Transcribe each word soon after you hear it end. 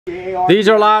These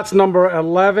are lots number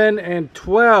 11 and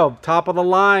 12, top of the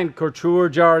line Couture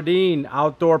Jardine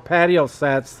outdoor patio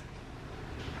sets.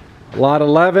 Lot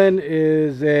 11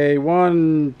 is a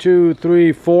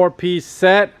 4-piece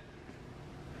set.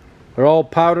 They're all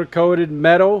powder coated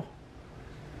metal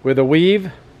with a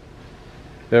weave.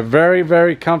 They're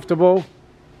very comfortable.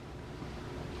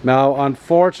 Now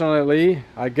unfortunately,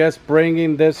 I guess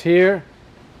bringing this here,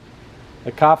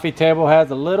 the coffee table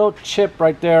has a little chip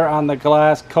right there on the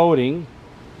glass coating,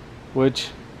 which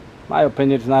in my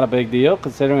opinion is not a big deal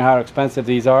considering how expensive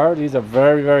these are. These are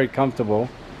very comfortable.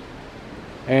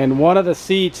 And one of the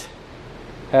seats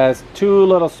has two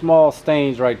little small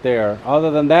stains right there. Other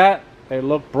than that, they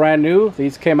look brand new.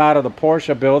 These came out of the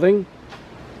Porsche building.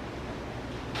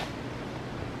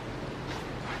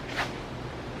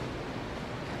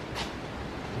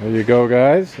 There you go,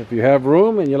 guys. If you have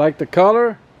room and you like the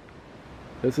color,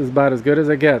 this is about as good as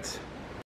it gets.